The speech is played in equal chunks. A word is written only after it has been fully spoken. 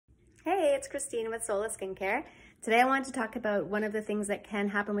Hey, it's Christine with Sola Skincare. Today I want to talk about one of the things that can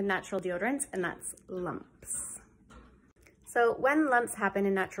happen with natural deodorants, and that's lumps. So when lumps happen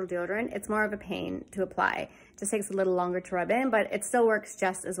in natural deodorant, it's more of a pain to apply. It just takes a little longer to rub in, but it still works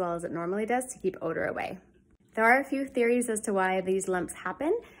just as well as it normally does to keep odor away. There are a few theories as to why these lumps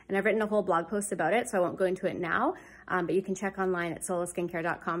happen, and I've written a whole blog post about it, so I won't go into it now, but you can check online at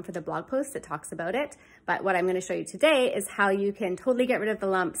solaskincare.com for the blog post that talks about it. But what I'm going to show you today is how you can totally get rid of the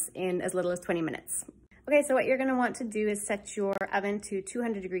lumps in as little as 20 minutes. Okay, so what you're going to want to do is set your oven to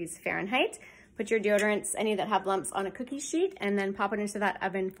 200 degrees Fahrenheit. Put your deodorants, any that have lumps, on a cookie sheet, and then pop it into that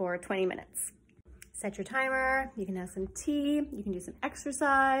oven for 20 minutes. Set your timer, you can have some tea, you can do some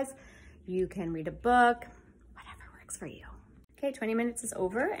exercise, you can read a book, for you. Okay, 20 minutes is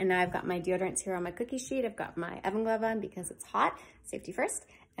over, and now I've got my deodorants here on my cookie sheet. I've got my oven glove on because it's hot, safety first,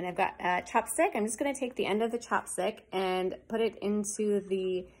 and I've got a chopstick. I'm just gonna take the end of the chopstick and put it into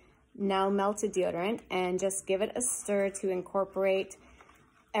the now melted deodorant and just give it a stir to incorporate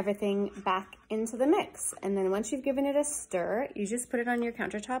everything back into the mix. And then once you've given it a stir, you just put it on your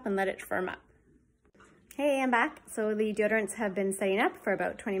countertop and let it firm up. Hey, I'm back. So the deodorants have been setting up for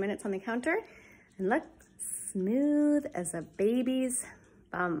about 20 minutes on the counter, and look, smooth as a baby's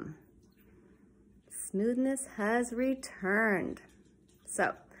bum. Smoothness has returned.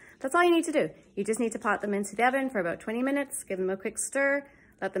 So that's all you need to do. You just need to pop them into the oven for about 20 minutes, give them a quick stir,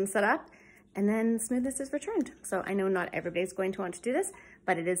 let them set up, and then smoothness is returned. So I know not everybody's going to want to do this,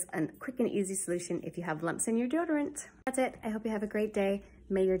 but it is a quick and easy solution if you have lumps in your deodorant. That's it. I hope you have a great day.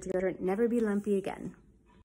 May your deodorant never be lumpy again.